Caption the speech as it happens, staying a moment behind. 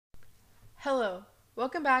Hello,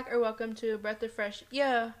 welcome back or welcome to a Breath of Fresh.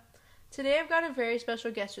 Yeah, today I've got a very special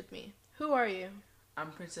guest with me. Who are you? I'm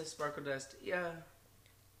Princess Sparkle Dust. Yeah,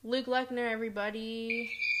 Luke Lechner, everybody.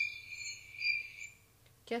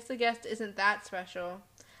 Guess the guest isn't that special.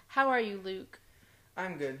 How are you, Luke?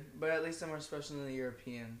 I'm good, but at least I'm more special than the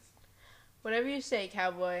Europeans. Whatever you say,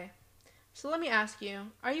 cowboy. So let me ask you,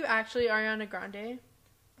 are you actually Ariana Grande?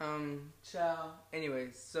 Ciao.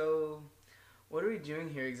 Anyways, so what are we doing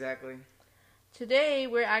here exactly? Today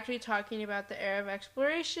we're actually talking about the era of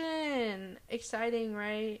exploration. Exciting,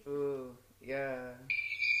 right? Ooh, yeah.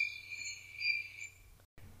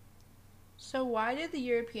 So why did the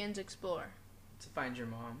Europeans explore? To find your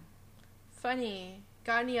mom. Funny.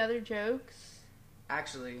 Got any other jokes?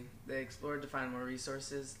 Actually, they explored to find more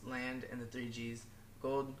resources, land, and the three G's: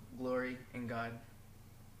 gold, glory, and God.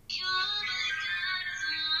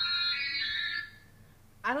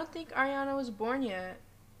 I don't think Ariana was born yet.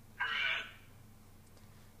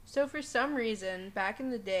 So for some reason, back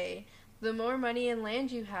in the day, the more money and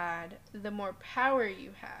land you had, the more power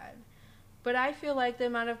you had. But I feel like the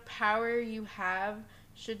amount of power you have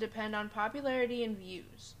should depend on popularity and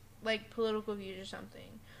views, like political views or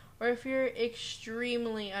something. Or if you're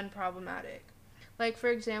extremely unproblematic. Like, for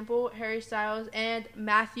example, Harry Styles and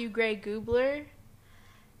Matthew Gray Gubler,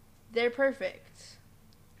 they're perfect.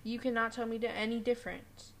 You cannot tell me any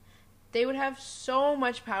different. They would have so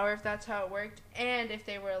much power if that's how it worked, and if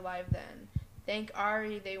they were alive then. Thank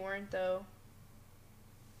Ari they weren't, though.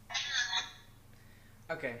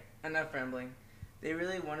 Okay, enough rambling. They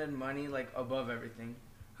really wanted money, like, above everything.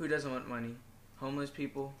 Who doesn't want money? Homeless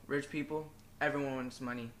people, rich people, everyone wants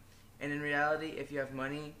money. And in reality, if you have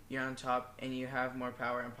money, you're on top, and you have more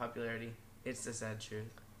power and popularity. It's the sad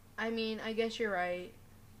truth. I mean, I guess you're right.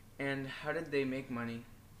 And how did they make money?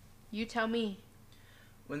 You tell me.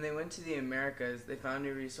 When they went to the Americas, they found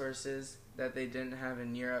new resources that they didn't have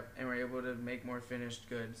in Europe and were able to make more finished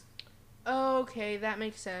goods. Okay, that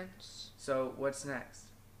makes sense. So, what's next?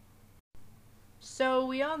 So,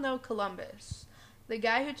 we all know Columbus, the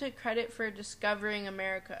guy who took credit for discovering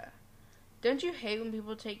America. Don't you hate when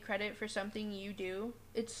people take credit for something you do?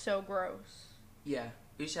 It's so gross. Yeah,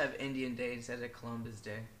 we should have Indian Day instead of Columbus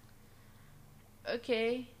Day.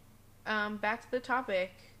 Okay, back to the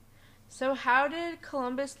topic. So how did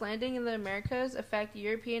Columbus landing in the Americas affect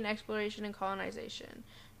European exploration and colonization?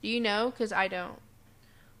 Do you know? 'Cause I don't.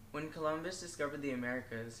 When Columbus discovered the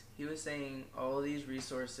Americas, he was saying all these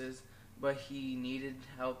resources, but he needed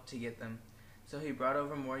help to get them. So he brought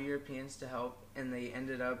over more Europeans to help, and they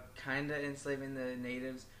ended up kinda enslaving the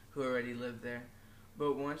natives who already lived there.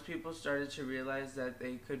 But once people started to realize that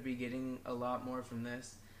they could be getting a lot more from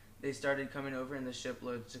this, they started coming over in the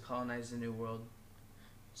shiploads to colonize the New World.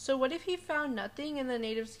 So what if he found nothing and the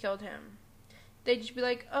natives killed him? They'd just be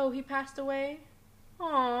like, oh, he passed away?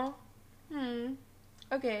 Aw.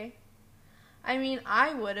 Okay. I mean,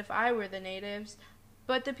 I would if I were the natives.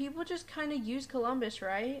 But the people just kind of use Columbus,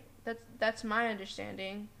 right? That's my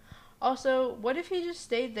understanding. Also, what if he just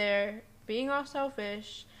stayed there, being all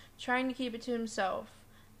selfish, trying to keep it to himself?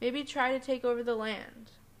 Maybe try to take over the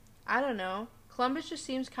land. I don't know. Columbus just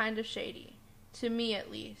seems kind of shady. To me, at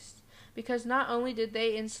least. Because not only did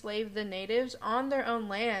they enslave the natives on their own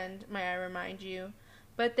land, may I remind you,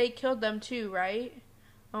 but they killed them too, right?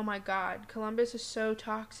 Oh my god, Columbus is so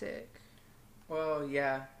toxic. Well,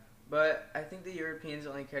 yeah, but I think the Europeans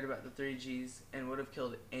only cared about the three G's and would have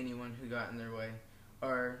killed anyone who got in their way,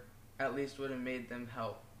 or at least would have made them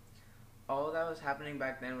help. All that was happening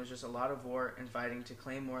back then was just a lot of war and fighting to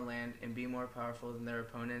claim more land and be more powerful than their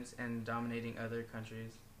opponents and dominating other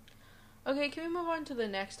countries. Okay, can we move on to the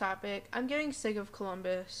next topic? I'm getting sick of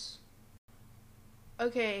Columbus.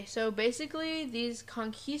 Okay, so basically these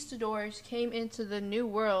conquistadors came into the New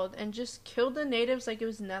World and just killed the natives like it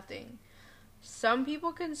was nothing. Some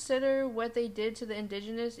people consider what they did to the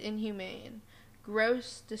indigenous inhumane.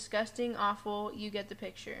 Gross, disgusting, awful, you get the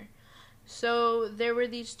picture. So there were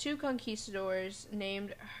these two conquistadors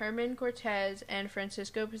named Herman Cortez and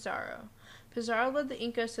Francisco Pizarro. Pizarro led the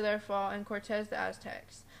Incas to their fall and Cortez the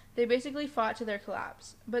Aztecs. They basically fought to their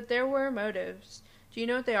collapse. But there were motives. Do you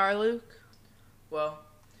know what they are, Luke? Well,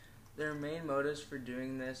 their main motives for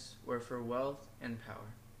doing this were for wealth and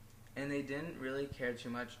power. And they didn't really care too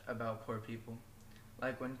much about poor people.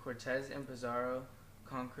 Like when Cortez and Pizarro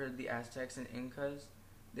conquered the Aztecs and Incas,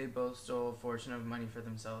 they both stole a fortune of money for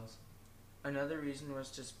themselves. Another reason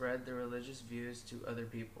was to spread their religious views to other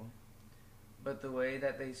people. But the way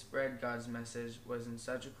that they spread God's message was in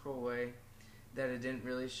such a cruel way that it didn't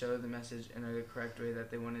really show the message in the correct way that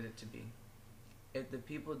they wanted it to be. If the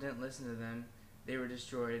people didn't listen to them, they were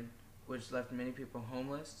destroyed, which left many people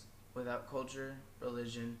homeless, without culture,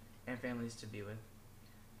 religion, and families to be with.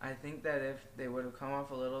 I think that if they would have come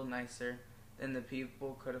off a little nicer, then the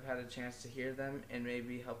people could have had a chance to hear them and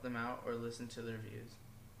maybe help them out or listen to their views.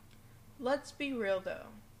 Let's be real though.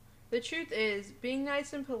 The truth is, being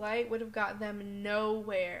nice and polite would have got them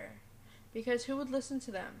nowhere. Because who would listen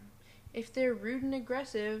to them? If they're rude and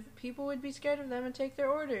aggressive, people would be scared of them and take their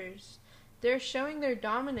orders. They're showing their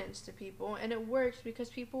dominance to people, and it works because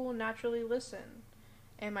people will naturally listen.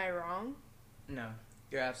 Am I wrong? No,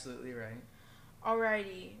 you're absolutely right.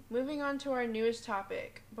 Alrighty, moving on to our newest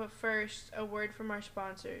topic, but first, a word from our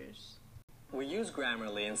sponsors. We use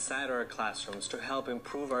Grammarly inside our classrooms to help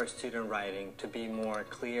improve our student writing to be more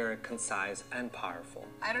clear, concise, and powerful.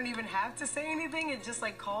 I don't even have to say anything. It just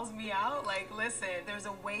calls me out. Listen, there's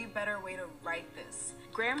a way better way to write this.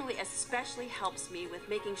 Grammarly especially helps me with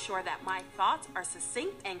making sure that my thoughts are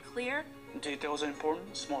succinct and clear. Details are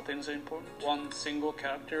important, small things are important. One single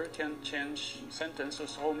character can change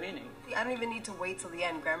sentence's whole meaning. I don't even need to wait till the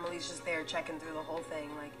end. Grammarly's just there checking through the whole thing.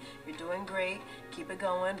 You're doing great, keep it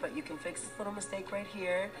going, but you can fix this little mistake right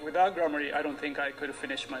here. Without Grammarly, I don't think I could have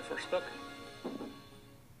finished my first book.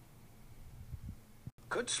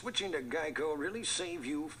 Could switching to Geico really save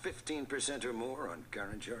you 15% or more on car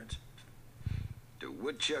insurance? Do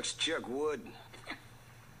woodchucks chuck wood?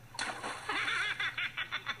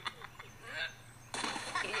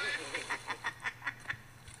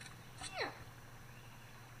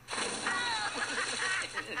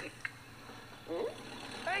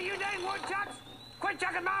 Hey, you dang woodchucks! Quit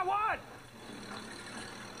chucking my wood!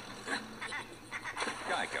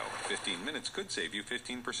 Geico. 15 minutes could save you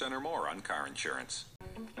 15% or more on car insurance.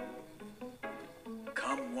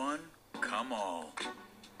 Come one, come all.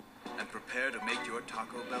 And prepare to make your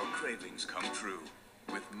Taco Bell cravings come true.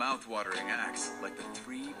 With mouth-watering acts like the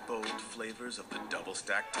 3 bold flavors of the Double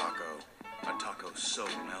Stack Taco. A taco so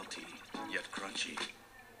melty, yet crunchy.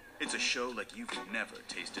 It's a show like you've never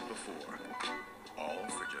tasted before. All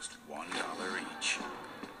for just $1 each.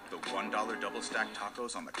 The $1 Double Stack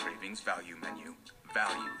Tacos on the Cravings Value Menu.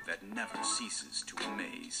 Value that never ceases to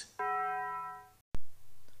amaze.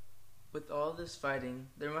 With all this fighting,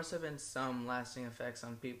 there must have been some lasting effects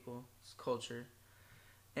on people's culture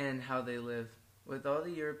and how they live. With all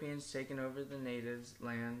the Europeans taking over the natives'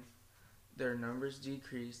 land, their numbers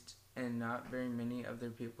decreased, and not very many of their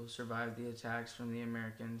people survived the attacks from the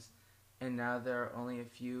Americans, and now there are only a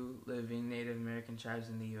few living Native American tribes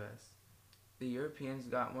in the U.S. The Europeans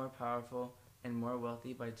got more powerful and more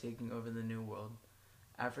wealthy by taking over the New World.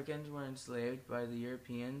 Africans were enslaved by the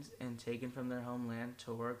Europeans and taken from their homeland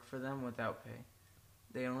to work for them without pay.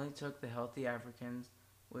 They only took the healthy Africans,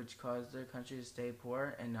 which caused their country to stay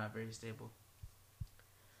poor and not very stable.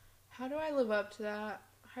 How do I live up to that?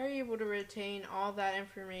 How are you able to retain all that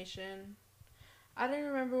information? I don't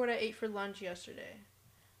remember what I ate for lunch yesterday.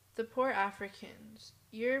 The poor Africans.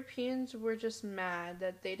 Europeans were just mad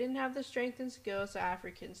that they didn't have the strength and skills that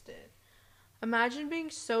Africans did. Imagine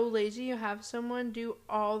being so lazy you have someone do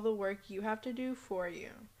all the work you have to do for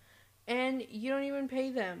you. And you don't even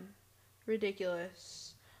pay them.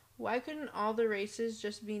 Ridiculous. Why couldn't all the races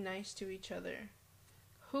just be nice to each other?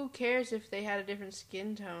 Who cares if they had a different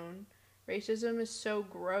skin tone? Racism is so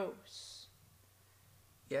gross.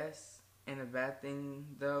 Yes, and a bad thing,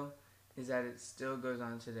 though, is that it still goes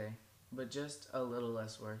on today, but just a little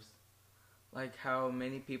less worse. Like how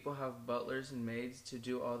many people have butlers and maids to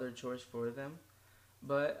do all their chores for them,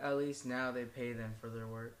 but at least now they pay them for their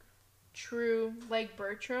work. True, like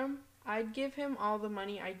Bertram, I'd give him all the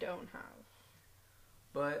money I don't have.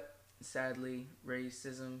 But sadly,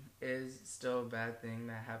 racism is still a bad thing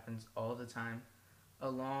that happens all the time,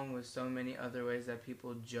 along with so many other ways that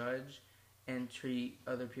people judge and treat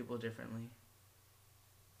other people differently.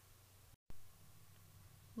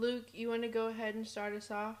 Luke, you want to go ahead and start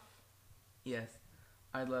us off? Yes,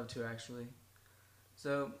 I'd love to actually.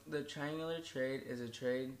 So, the triangular trade is a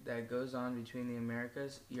trade that goes on between the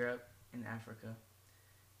Americas, Europe, and Africa.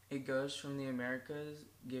 It goes from the Americas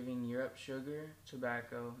giving Europe sugar,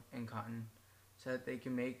 tobacco, and cotton so that they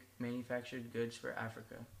can make manufactured goods for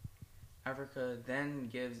Africa. Africa then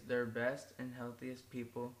gives their best and healthiest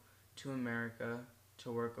people to America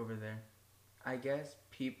to work over there. I guess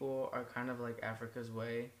people are kind of like Africa's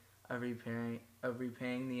way of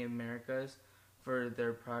repaying the Americas for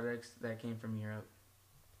their products that came from Europe.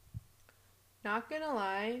 Not gonna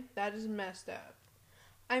lie, that is messed up.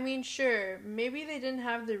 I mean, sure, maybe they didn't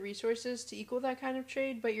have the resources to equal that kind of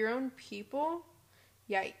trade, but your own people?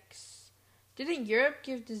 Yikes. Didn't Europe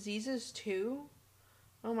give diseases too?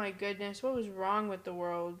 Oh my goodness, what was wrong with the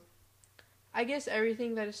world? I guess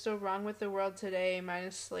everything that is still wrong with the world today,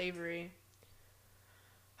 minus slavery.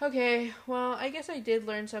 Okay, well, I guess I did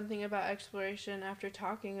learn something about exploration after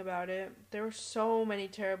talking about it. There were so many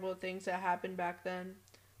terrible things that happened back then.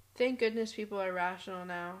 Thank goodness people are rational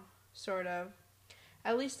now. Sort of.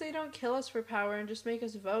 At least they don't kill us for power and just make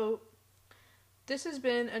us vote. This has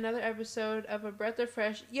been another episode of A Breath of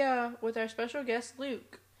Fresh, with our special guest,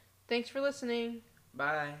 Luke. Thanks for listening.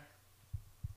 Bye.